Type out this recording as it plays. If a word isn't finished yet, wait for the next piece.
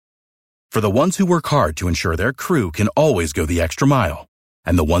For the ones who work hard to ensure their crew can always go the extra mile,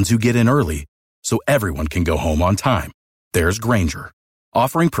 and the ones who get in early so everyone can go home on time, there's Grainger,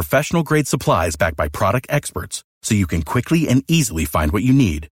 offering professional-grade supplies backed by product experts so you can quickly and easily find what you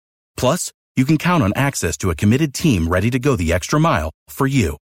need. Plus, you can count on access to a committed team ready to go the extra mile for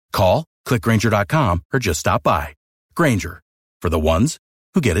you. Call, click Grainger.com, or just stop by. Grainger, for the ones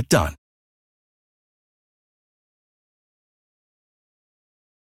who get it done.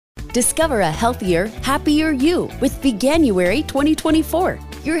 Discover a healthier, happier you with Veganuary 2024.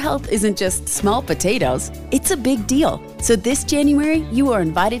 Your health isn't just small potatoes, it's a big deal. So this January, you are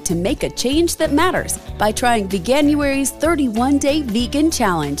invited to make a change that matters by trying Veganuary's 31-day vegan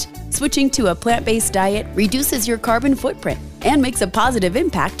challenge. Switching to a plant-based diet reduces your carbon footprint and makes a positive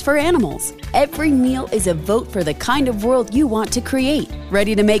impact for animals. Every meal is a vote for the kind of world you want to create.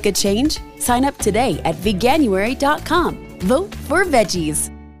 Ready to make a change? Sign up today at Veganuary.com. Vote for veggies.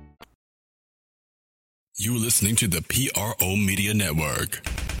 You're listening to the PRO Media Network.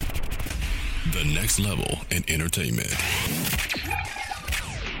 The next level in entertainment.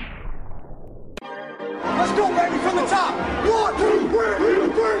 Let's go, baby, from the top. 1, 2, 3,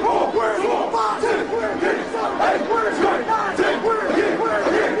 4, 5, 6, 7, 8, 9, 10,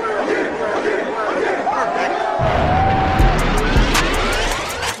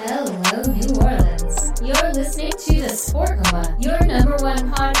 Hello, New Orleans. You're listening to the Sport Coma, your number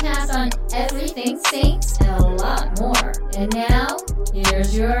one podcast on everything Saints and a lot more. And now,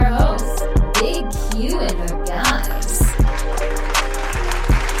 here's your host, Big Q and the guys.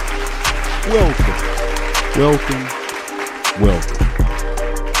 Welcome.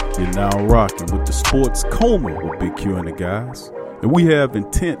 You're now rocking with the Sports Coma with Big Q and the guys. And we have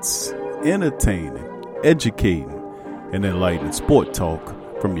intense, entertaining, educating, and enlightening sport talk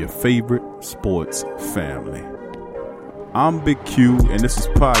from your favorite sports family. I'm Big Q, and this is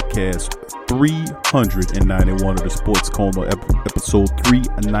podcast 391 of the Sports Coma, episode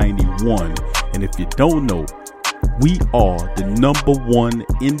 391. And if you don't know, we are the number one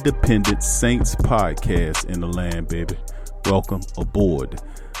independent Saints podcast in the land, baby. Welcome aboard.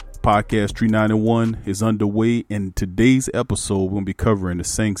 Podcast 391 is underway. In today's episode, we're going to be covering the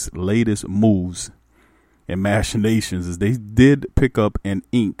Saints' latest moves and machinations as they did pick up and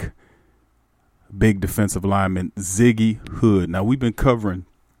ink big defensive lineman Ziggy Hood. Now, we've been covering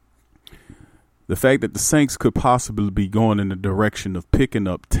the fact that the Saints could possibly be going in the direction of picking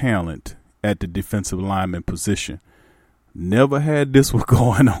up talent at the defensive lineman position. Never had this one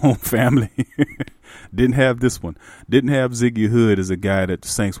going on, family. Didn't have this one. Didn't have Ziggy Hood as a guy that the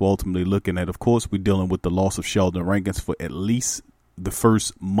Saints were ultimately looking at. Of course, we're dealing with the loss of Sheldon Rankins for at least the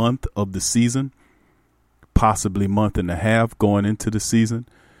first month of the season, possibly month and a half going into the season.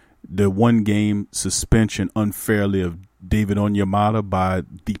 The one-game suspension unfairly of David Onyemata by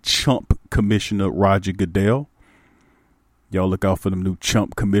the chump commissioner Roger Goodell. Y'all look out for them new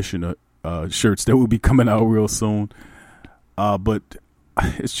chump commissioner shirts that will be coming out real soon. But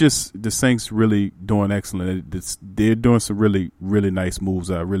it's just the Saints really doing excellent. They're doing some really, really nice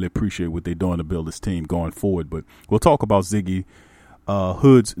moves. I really appreciate what they're doing to build this team going forward. But we'll talk about Ziggy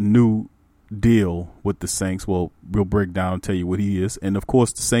Hood's new deal with the Saints. Well, we'll break down and tell you what he is. And, of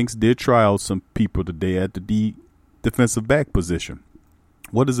course, the Saints did try out some people today at the defensive back position.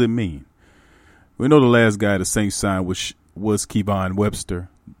 What does it mean? We know the last guy the Saints signed was Kevon Webster,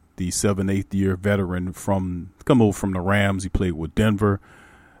 the 7/8 year veteran come over from the Rams. He played with Denver.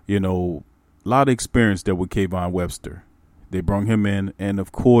 You know, a lot of experience there with Kevon Webster. They brought him in and,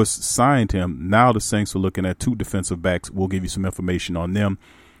 of course, signed him. Now the Saints are looking at two defensive backs. We'll give you some information on them.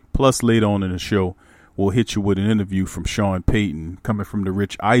 Plus, later on in the show, we'll hit you with an interview from Sean Payton coming from the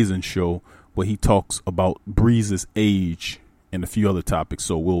Rich Eisen show where he talks about Breeze's age and a few other topics.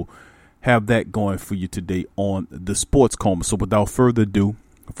 So we'll have that going for you today on the Sports Coma. So without further ado,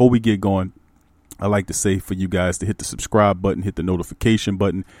 before we get going, I'd like to say for you guys to hit the subscribe button, hit the notification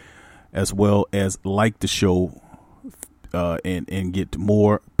button, as well as like the show and get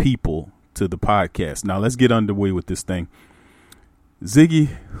more people to the podcast. Now, let's get underway with this thing. Ziggy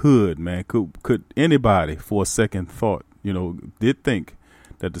Hood, man, could anybody for a second thought, did think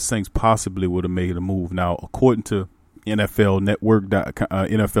that the Saints possibly would have made a move. Now, according to NFL Network,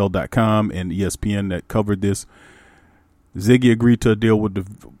 NFL.com and ESPN that covered this, Ziggy agreed to a deal with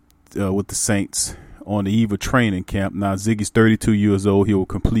the Saints on the eve of training camp. Now, Ziggy's 32 years old. He will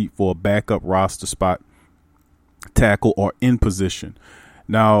complete for a backup roster spot, tackle, or in position.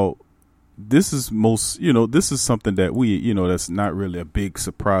 Now, this is this is something that that's not really a big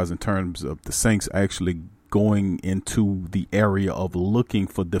surprise in terms of the Saints actually going into the area of looking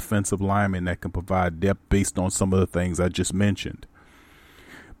for defensive linemen that can provide depth based on some of the things I just mentioned.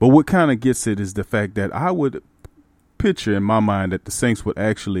 But what kind of gets it is the fact that I would picture in my mind that the Saints would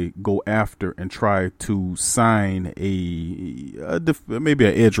actually go after and try to sign maybe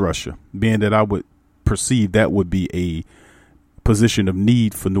an edge rusher, being that I would perceive that would be a position of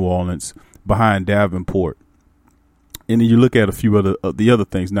need for New Orleans behind Davenport. And then you look at a few the other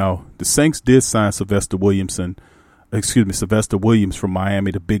things. Now, the Saints did sign Sylvester Williams from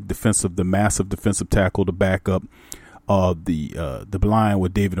Miami, the massive defensive tackle, the backup. The line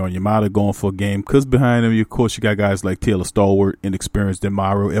with David Onyemata going for a game, because behind him, of course, you got guys like Taylor Stallworth, inexperienced, and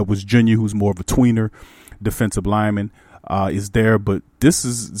Mario Edwards Jr., who's more of a tweener defensive lineman, is there. But this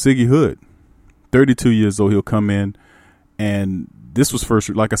is Ziggy Hood, 32 years old. He'll come in, and this was first,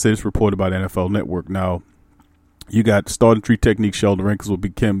 like I said, it's reported by the NFL Network. Now, you got starting tree technique. Sheldon Rankins will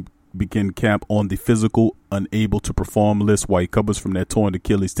begin camp on the physical unable to perform list while he recovers from that torn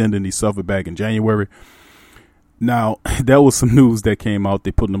Achilles tendon he suffered back in January. Now, that was some news that came out.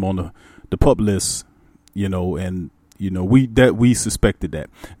 They put him on the PUP list, and we suspected that.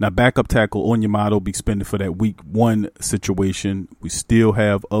 Now, backup tackle Onyemata will be suspended for that week 1 situation. We still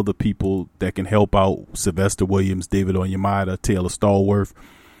have other people that can help out: Sylvester Williams, David Onyemata, Taylor Stallworth,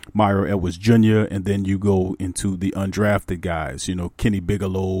 Mario Edwards Jr., and then you go into the undrafted guys, Kenny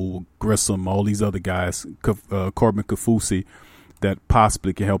Bigelow, Grissom, all these other guys, Corbin Kafusi, that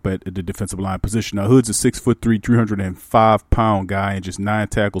possibly can help at the defensive line position. Now, Hood's a 6'3", 305-pound guy and just 9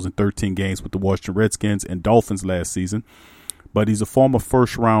 tackles in 13 games with the Washington Redskins and Dolphins last season. But he's a former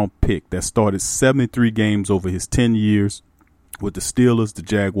first-round pick that started 73 games over his 10 years with the Steelers, the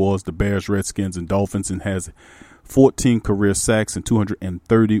Jaguars, the Bears, Redskins, and Dolphins, and has 14 career sacks and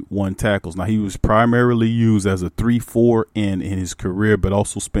 231 tackles. Now, he was primarily used as a 3-4 end in his career, but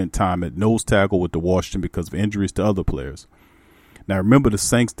also spent time at nose tackle with the Washington because of injuries to other players. Now, remember, the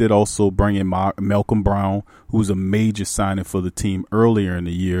Saints did also bring in Malcolm Brown, who was a major signing for the team earlier in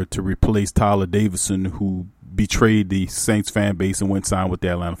the year to replace Tyler Davison, who betrayed the Saints fan base and went signed with the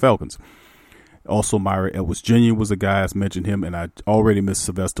Atlanta Falcons. Also, Mario Edwards Jr. was a guy, I mentioned him, and I already missed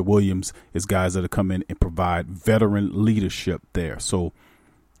Sylvester Williams, is guys that have come in and provide veteran leadership there. So,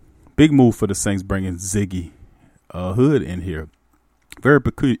 big move for the Saints bringing Ziggy Hood in here. Very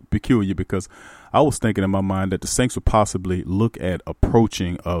peculiar, because I was thinking in my mind that the Saints would possibly look at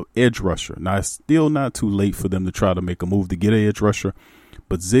approaching an edge rusher. Now, it's still not too late for them to try to make a move to get an edge rusher,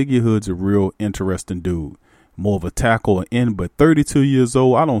 but Ziggy Hood's a real interesting dude. More of a tackle end, but 32 years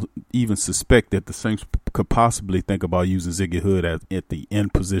old. I don't even suspect that the Saints could possibly think about using Ziggy Hood at the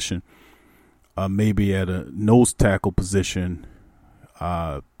end position, maybe at a nose tackle position,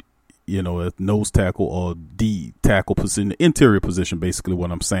 a nose tackle or D tackle position, the interior position, basically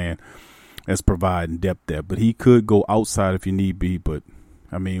what I'm saying, as providing depth there. But he could go outside if you need be. But,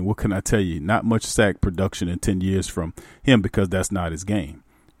 I mean, what can I tell you? Not much sack production in 10 years from him, because that's not his game.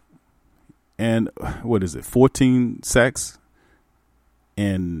 And 14 sacks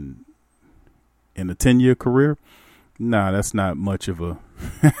in a 10-year career? Nah, that's not much of a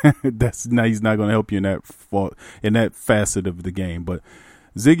he's not going to help you in that facet of the game. But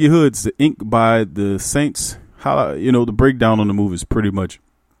Ziggy Hood's inked by the Saints. The breakdown on the move is pretty much,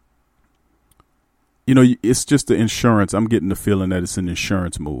 it's just the insurance. I'm getting the feeling that it's an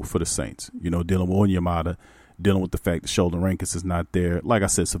insurance move for the Saints. Dealing with Onyemata, dealing with the fact that Sheldon Rankins is not there. Like I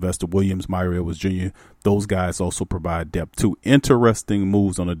said, Sylvester Williams, Mario Edwards Jr., those guys also provide depth too. Interesting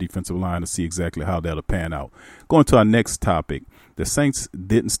moves on the defensive line to see exactly how that'll pan out. Going to our next topic, the Saints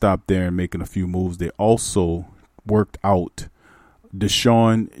didn't stop there and making a few moves. They also worked out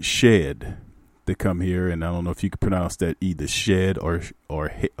Deshaun Shed to come here, and I don't know if you could pronounce that either Shed or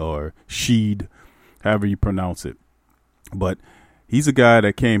Sheed, however you pronounce it. But he's a guy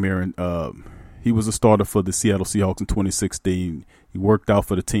that came here and he was a starter for the Seattle Seahawks in 2016. He worked out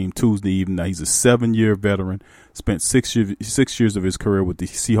for the team Tuesday evening. Now, he's a 7-year veteran, spent 6 years of his career with the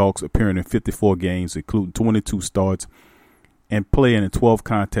Seahawks, appearing in 54 games, including 22 starts, and playing in 12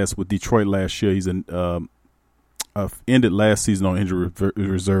 contests with Detroit last year. He's ended last season on injury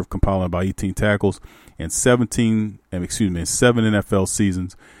reserve, compiling about 18 tackles and 7 NFL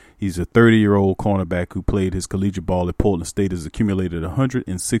seasons. He's a 30-year-old cornerback who played his collegiate ball at Portland State, has accumulated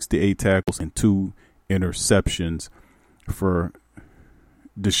 168 tackles and 2 interceptions for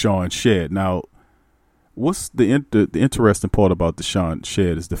Deshaun Shed. Now, what's the interesting part about Deshaun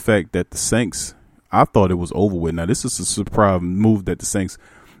Shed is the fact that the Saints, I thought it was over with. Now, this is a surprise move that the Saints,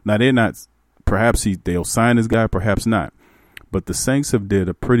 now they're not, perhaps they'll sign this guy, perhaps not. But the Saints have did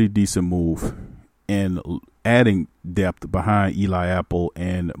a pretty decent move in adding depth behind Eli Apple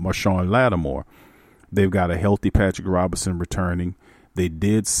and Marshawn Lattimore. They've got a healthy Patrick Robinson returning. They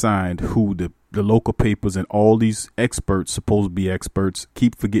did sign who the the local papers and all these experts, supposed to be experts,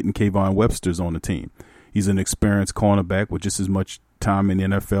 keep forgetting Kayvon Webster's on the team. He's an experienced cornerback with just as much time in the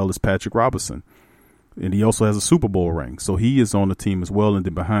NFL as Patrick Robinson. And he also has a Super Bowl ring. So he is on the team as well. And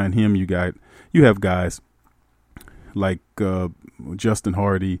then behind him, you have guys like Justin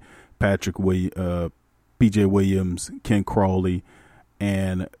Hardy, B.J. Williams, Ken Crawley,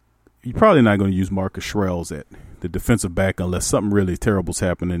 and you're probably not going to use Marcus Shrells at the defensive back unless something really terrible is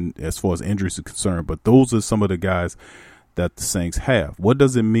happening as far as injuries are concerned. But those are some of the guys that the Saints have. What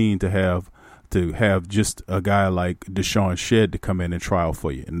does it mean to have just a guy like Deshaun Shedd to come in and try out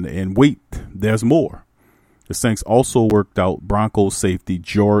for you? And wait, there's more. The Saints also worked out Broncos safety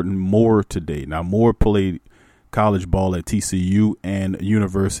Jordan Moore today. Now, Moore played college ball at TCU and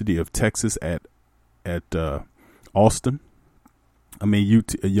University of Texas at Austin.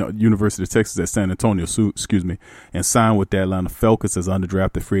 University of Texas at San Antonio, and signed with the Atlanta Falcons as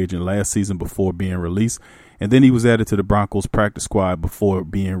undrafted free agent last season before being released. And then he was added to the Broncos practice squad before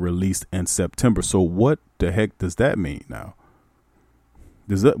being released in September. So what the heck does that mean now?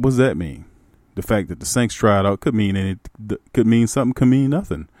 What does that mean? The fact that the Saints tried out could mean something, could mean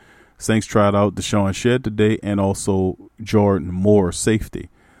nothing. Saints tried out Deshaun Shedd today and also Jordan Moore, safety.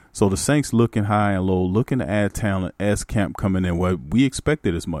 So the Saints looking high and low, looking to add talent as camp coming in. Well, we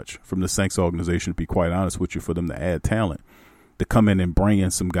expected as much from the Saints organization, to be quite honest with you, for them to add talent, to come in and bring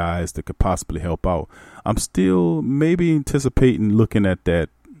in some guys that could possibly help out. I'm still maybe anticipating looking at that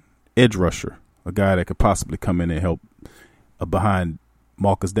edge rusher, a guy that could possibly come in and help behind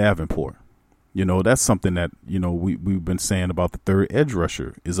Marcus Davenport. That's something that, we've been saying about the third edge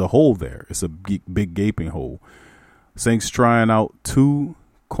rusher is a hole there. It's a big gaping hole. Saints trying out two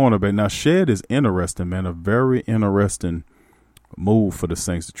cornerback. Now, Shedd is interesting, man. A very interesting move for the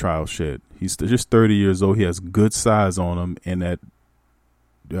Saints to try out Shedd. He's just 30 years old. He has good size on him, and that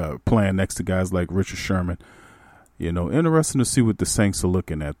playing next to guys like Richard Sherman. Interesting to see what the Saints are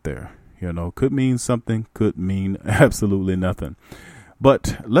looking at there. Could mean something, could mean absolutely nothing.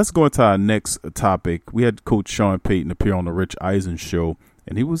 But let's go into our next topic. We had Coach Sean Payton appear on the Rich Eisen show,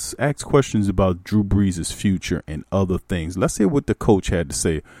 and he was asked questions about Drew Brees' future and other things. Let's hear what the coach had to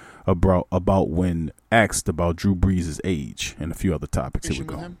say about when asked about Drew Brees' age and a few other topics. Here we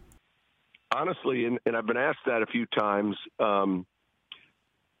go. Honestly, and I've been asked that a few times,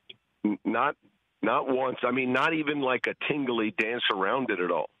 not once. I mean, not even like a tingly dance around it at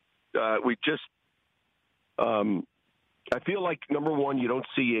all. I feel like, number one, you don't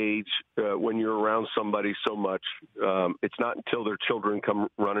see age when you're around somebody so much. It's not until their children come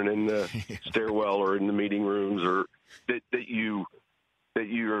running in the stairwell or in the meeting rooms or that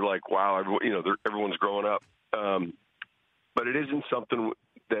you're like, wow, everyone's growing up. But it isn't something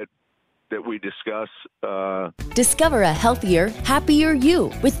that we discuss. Discover a healthier, happier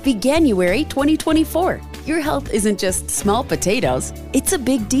you with Veganuary 2024. Your health isn't just small potatoes, it's a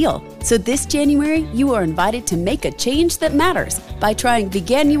big deal. So this January, you are invited to make a change that matters by trying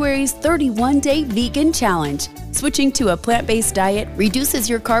Veganuary's 31-day vegan challenge. Switching to a plant-based diet reduces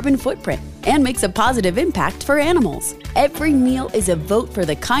your carbon footprint and makes a positive impact for animals. Every meal is a vote for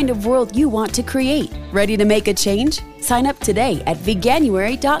the kind of world you want to create. Ready to make a change? Sign up today at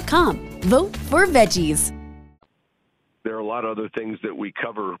Veganuary.com. Vote for veggies. There are a lot of other things that we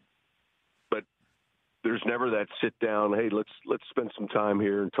cover, but there's never that sit down, hey, let's spend some time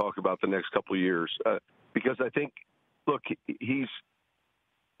here and talk about the next couple of years. Because I think, look, he's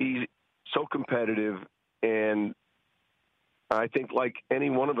so competitive, and I think like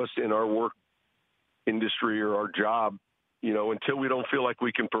any one of us in our work industry or our job, until we don't feel like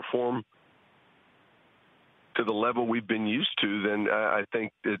we can perform to the level we've been used to, then I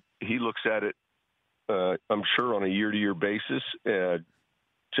think that he looks at it, I'm sure, on a year-to-year basis,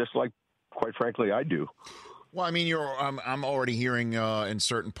 just like, quite frankly, I do. Well, I mean, I'm already hearing in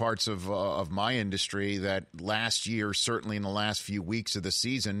certain parts of my industry that last year, certainly in the last few weeks of the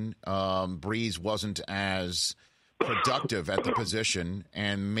season, Brees wasn't as productive at the position,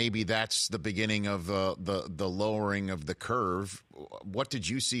 and maybe that's the beginning of the lowering of the curve. What did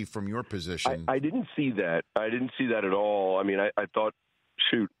you see from your position? I didn't see that. I didn't see that at all. I mean, I thought,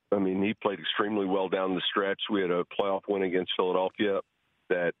 he played extremely well down the stretch. We had a playoff win against Philadelphia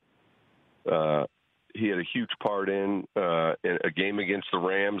that he had a huge part in a game against the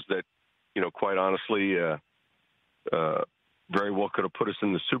Rams that, quite honestly, very well could have put us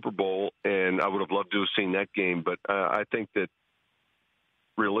in the Super Bowl, and I would have loved to have seen that game. But I think that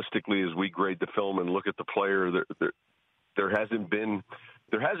realistically, as we grade the film and look at the player, there hasn't been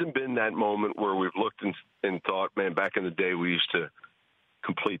that moment where we've looked and thought, man, back in the day we used to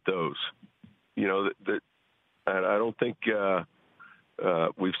complete those. I don't think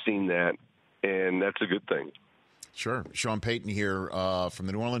we've seen that. and that's a good thing. Sure. Sean Payton here from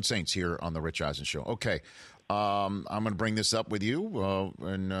the New Orleans Saints here on the Rich Eisen Show. Okay. I'm going to bring this up with you,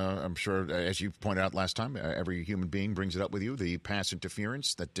 and I'm sure, as you pointed out last time, every human being brings it up with you, the pass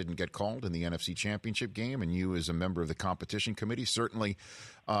interference that didn't get called in the NFC Championship game, and you as a member of the competition committee certainly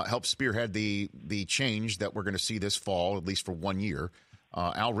helped spearhead the change that we're going to see this fall, at least for 1 year.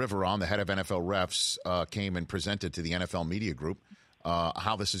 Al Riveron, the head of NFL refs, came and presented to the NFL media group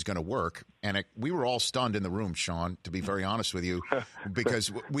how this is going to work. And we were all stunned in the room, Sean, to be very honest with you,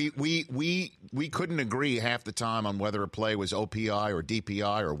 because we couldn't agree half the time on whether a play was OPI or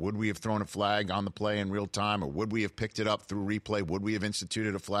DPI, or would we have thrown a flag on the play in real time, or would we have picked it up through replay? Would we have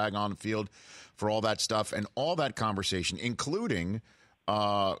instituted a flag on the field for all that stuff? And all that conversation, including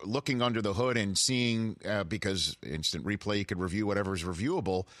looking under the hood and seeing, because instant replay, you could review whatever is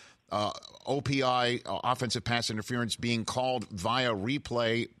reviewable, OPI, offensive pass interference, being called via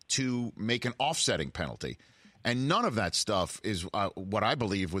replay to make an offsetting penalty. And none of that stuff is what I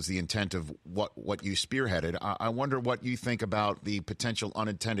believe was the intent of what you spearheaded. I wonder what you think about the potential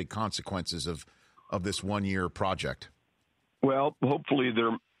unintended consequences of this 1 year project. Well, hopefully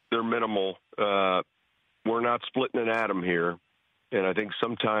they're minimal. We're not splitting an atom here. And I think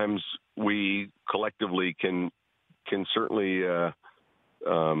sometimes we collectively can certainly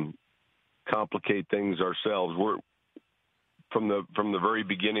complicate things ourselves. We're from the very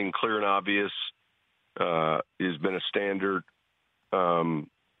beginning, clear and obvious has been a standard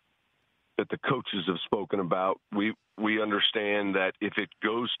that the coaches have spoken about. We understand that if it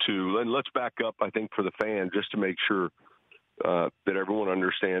goes to, and let's back up, I think, for the fan, just to make sure that everyone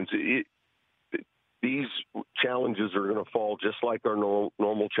understands it. These challenges are going to fall just like our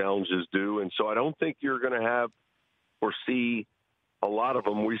normal challenges do. And so I don't think you're going to have or see a lot of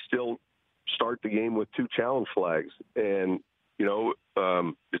them. We still start the game with 2 challenge flags. And,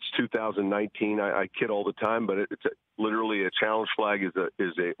 it's 2019. I kid all the time, but it's literally a challenge flag is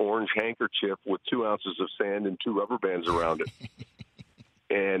a orange handkerchief with 2 ounces of sand and 2 rubber bands around it.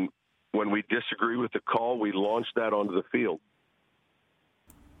 And when we disagree with the call, we launch that onto the field.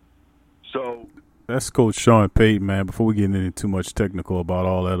 So that's Coach Sean Payton, man. Before we get into too much technical about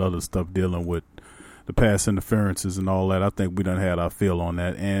all that other stuff dealing with the pass interferences and all that, I think we done had our feel on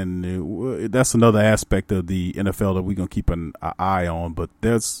that. And that's another aspect of the NFL that we're going to keep an eye on. But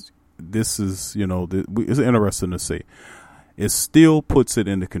this is, it's interesting to see. It still puts it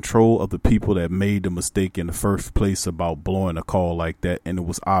in the control of the people that made the mistake in the first place about blowing a call like that. And it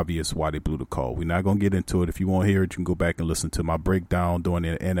was obvious why they blew the call. We're not going to get into it. If you want to hear it, you can go back and listen to my breakdown during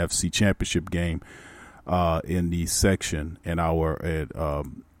the NFC Championship game in the section, in our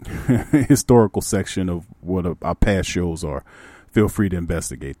historical section of what our past shows are. Feel free to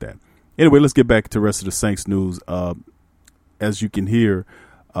investigate that. Anyway, let's get back to the rest of the Saints news. As you can hear,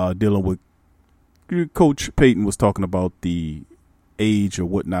 dealing with Coach Payton was talking about the age or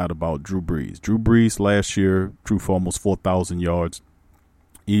whatnot about Drew Brees. Drew Brees last year threw for almost 4,000 yards.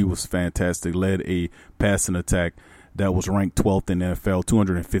 He was fantastic, led a passing attack that was ranked 12th in the NFL,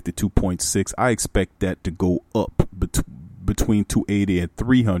 252.6. I expect that to go up between 280 and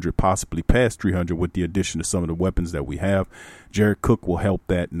 300, possibly past 300 with the addition of some of the weapons that we have. Jared Cook will help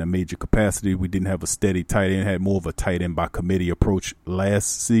that in a major capacity. We didn't have a steady tight end, had more of a tight end by committee approach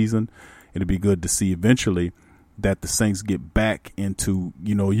last season. It'll be good to see eventually that the Saints get back into,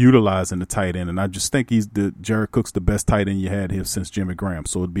 utilizing the tight end. And I just think Jared Cook's the best tight end you had here since Jimmy Graham.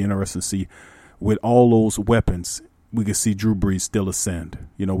 So it'd be interesting to see with all those weapons, we can see Drew Brees still ascend.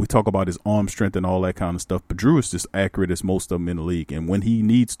 We talk about his arm strength and all that kind of stuff, but Drew is just accurate as most of them in the league. And when he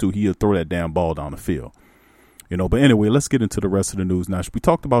needs to, he'll throw that damn ball down the field. But anyway, let's get into the rest of the news now. We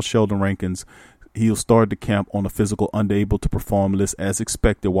talked about Sheldon Rankins. He'll start the camp on a physical unable to perform list as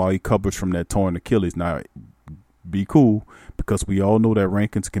expected while he covers from that torn Achilles. Now, be cool, because we all know that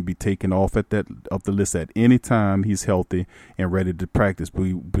Rankins can be taken off of the list at any time he's healthy and ready to practice.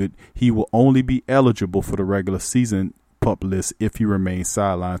 But he will only be eligible for the regular season PUP list if he remains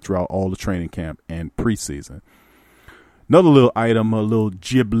sidelined throughout all the training camp and preseason. Another little item, a little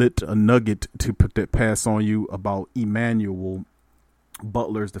giblet, a nugget to pass on you about Emmanuel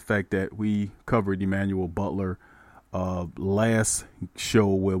Butler is the fact that we covered Emmanuel Butler last show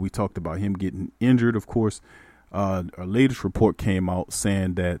where we talked about him getting injured. Of course, our latest report came out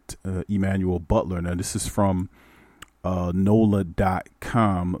saying that Emmanuel Butler, now this is from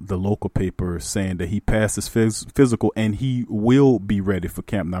NOLA.com, the local paper, saying that he passed his physical and he will be ready for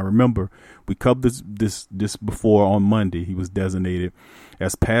camp. Now, remember, we covered this before on Monday. He was designated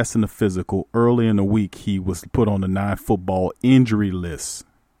as passing the physical. Early in the week, he was put on the non-football injury list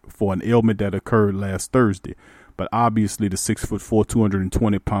for an ailment that occurred last Thursday. But obviously, the 6'4",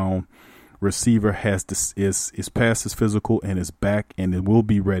 220-pound receiver is past his physical and is back, and it will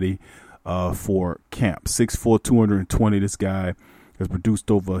be ready for camp. 6'4", 220. This guy has produced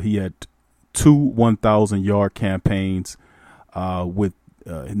he had 2 1,000-yard campaigns with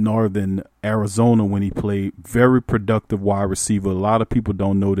Northern Arizona when he played. Very productive wide receiver. A lot of people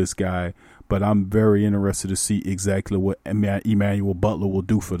don't know this guy, but I'm very interested to see exactly what Emmanuel Butler will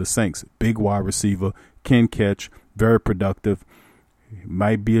do for the Saints. Big wide receiver, can catch, very productive.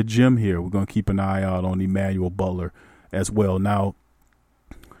 Might be a gem here. We're going to keep an eye out on Emmanuel Butler as well. Now,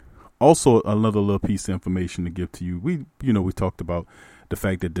 also another little piece of information to give to you. We talked about the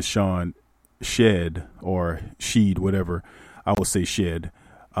fact that Deshaun Shed, whatever, I would say Shed.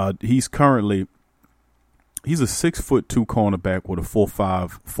 He's a 6'2" cornerback with a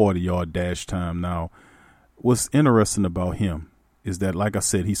 4.5 40-yard dash time. Now, what's interesting about him is that, like I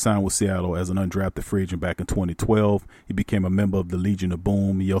said, he signed with Seattle as an undrafted free agent back in 2012. He became a member of the Legion of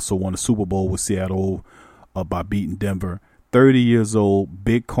Boom. He also won a Super Bowl with Seattle by beating Denver. 30 years old,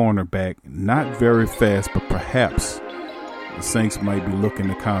 big cornerback, not very fast, but perhaps the Saints might be looking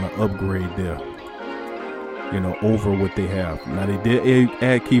to kind of upgrade there, over what they have. Now, they did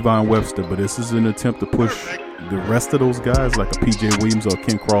add Kevon Webster, but this is an attempt to push the rest of those guys like a P.J. Williams or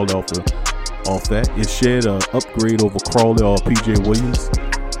Ken Crawley off that. Is Shed an upgrade over Crawley or P.J. Williams?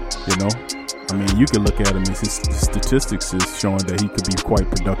 I mean, you can look at him and his statistics is showing that he could be quite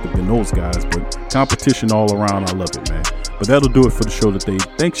productive in those guys, but competition all around, I love it, man. But that'll do it for the show today.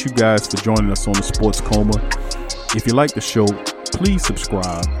 Thanks you guys for joining us on the Sports Coma. If you like the show, please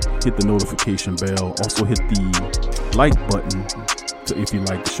subscribe, hit the notification bell, also hit the like button if you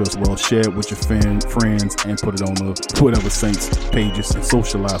like the show as well. Share it with your friends and put it on whatever Saints pages and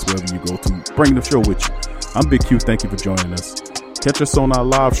socialize wherever you go to bring the show with you. I'm Big Q. Thank you for joining us. Catch us on our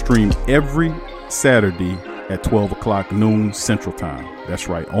live stream every Saturday at 12 o'clock noon Central Time. That's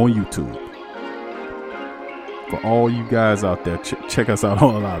right, on YouTube. For all you guys out there, check us out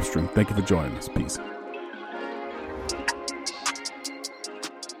on the live stream. Thank you for joining us. Peace.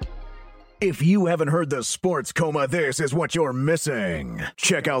 If you haven't heard the Sports Coma, this is what you're missing.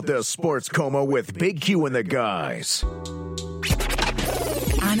 Check out the Sports Coma with Big Q and the guys.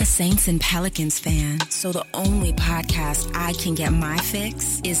 I'm a Saints and Pelicans fan, so the only podcast I can get my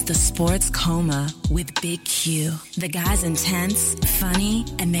fix is the Sports Coma with Big Q. The guys intense, funny,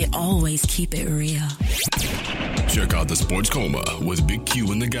 and they always keep it real. Check out the Sports Coma with Big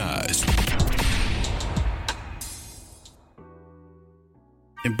Q and the guys.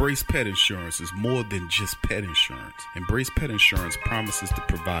 Embrace Pet Insurance is more than just pet insurance. Embrace Pet Insurance promises to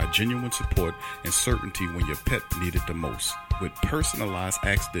provide genuine support and certainty when your pet needed the most. With personalized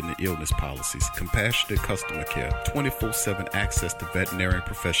accident and illness policies, compassionate customer care, 24/7 access to veterinary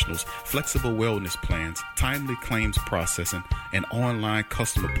professionals, flexible wellness plans, timely claims processing, and online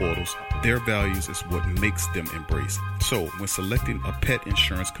customer portals, their values is what makes them Embrace. So, when selecting a pet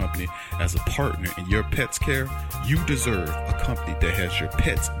insurance company as a partner in your pet's care, you deserve a company that has your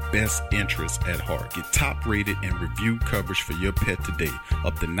pet's best interests at heart. Get top-rated and reviewed coverage for your pet today.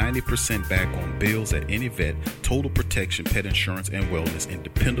 Up to 90% back on bills at any vet, total protection, pet insurance and wellness, and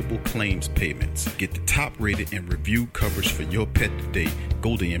dependable claims payments. Get the top-rated and reviewed coverage for your pet today.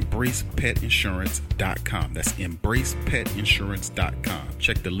 Go to EmbracePetInsurance.com. That's EmbracePetInsurance.com.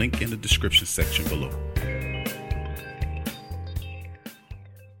 Check the link in the description section below.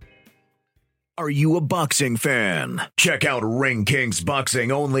 Are you a boxing fan? Check out Ring Kings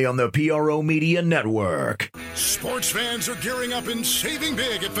Boxing only on the PRO Media Network. Sports fans are gearing up and saving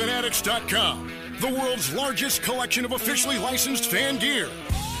big at Fanatics.com, the world's largest collection of officially licensed fan gear.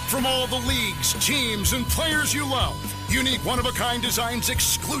 From all the leagues, teams, and players you love, unique one-of-a-kind designs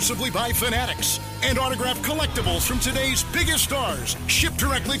exclusively by Fanatics, and autographed collectibles from today's biggest stars shipped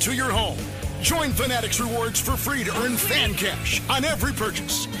directly to your home. Join Fanatics Rewards for free to earn fan cash on every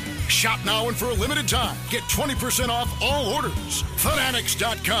purchase. Shop now and for a limited time, get 20% off all orders.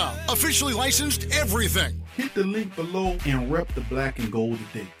 Fanatics.com, officially licensed everything. Hit the link below and rep the black and gold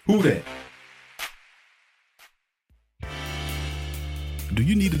today. Who that? Do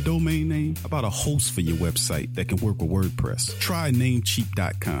you need a domain name? How about a host for your website that can work with WordPress? Try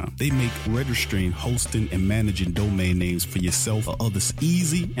Namecheap.com. They make registering, hosting, and managing domain names for yourself or others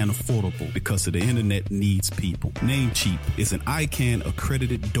easy and affordable because the internet needs people. Namecheap is an ICANN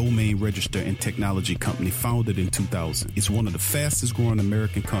accredited domain register and technology company founded in 2000. It's one of the fastest growing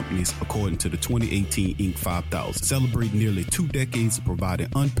American companies according to the 2018 Inc. 5000. Celebrating nearly 2 decades of providing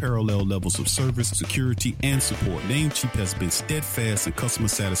unparalleled levels of service, security, and support. Namecheap has been steadfast and customer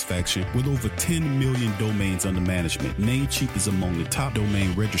satisfaction with over 10 million domains under management. Namecheap is among the top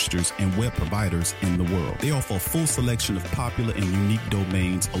domain registers and web providers in the world. They offer a full selection of popular and unique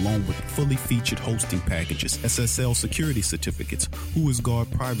domains along with fully featured hosting packages, SSL security certificates, WhoisGuard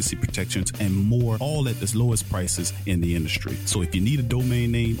privacy protections, and more, all at the lowest prices in the industry. So if you need a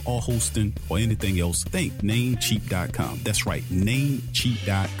domain name or hosting or anything else, think Namecheap.com. That's right,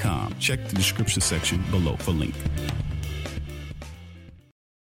 Namecheap.com. Check the description section below for link.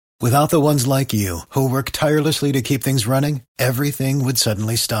 Without the ones like you, who work tirelessly to keep things running, everything would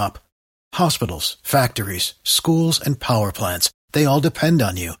suddenly stop. Hospitals, factories, schools, and power plants, they all depend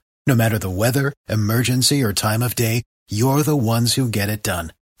on you. No matter the weather, emergency, or time of day, you're the ones who get it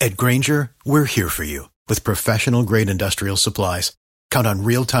done. At Grainger, we're here for you with professional-grade industrial supplies. Count on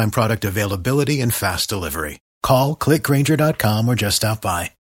real-time product availability and fast delivery. Call, click Grainger.com, or just stop by.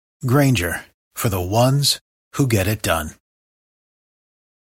 Grainger, for the ones who get it done.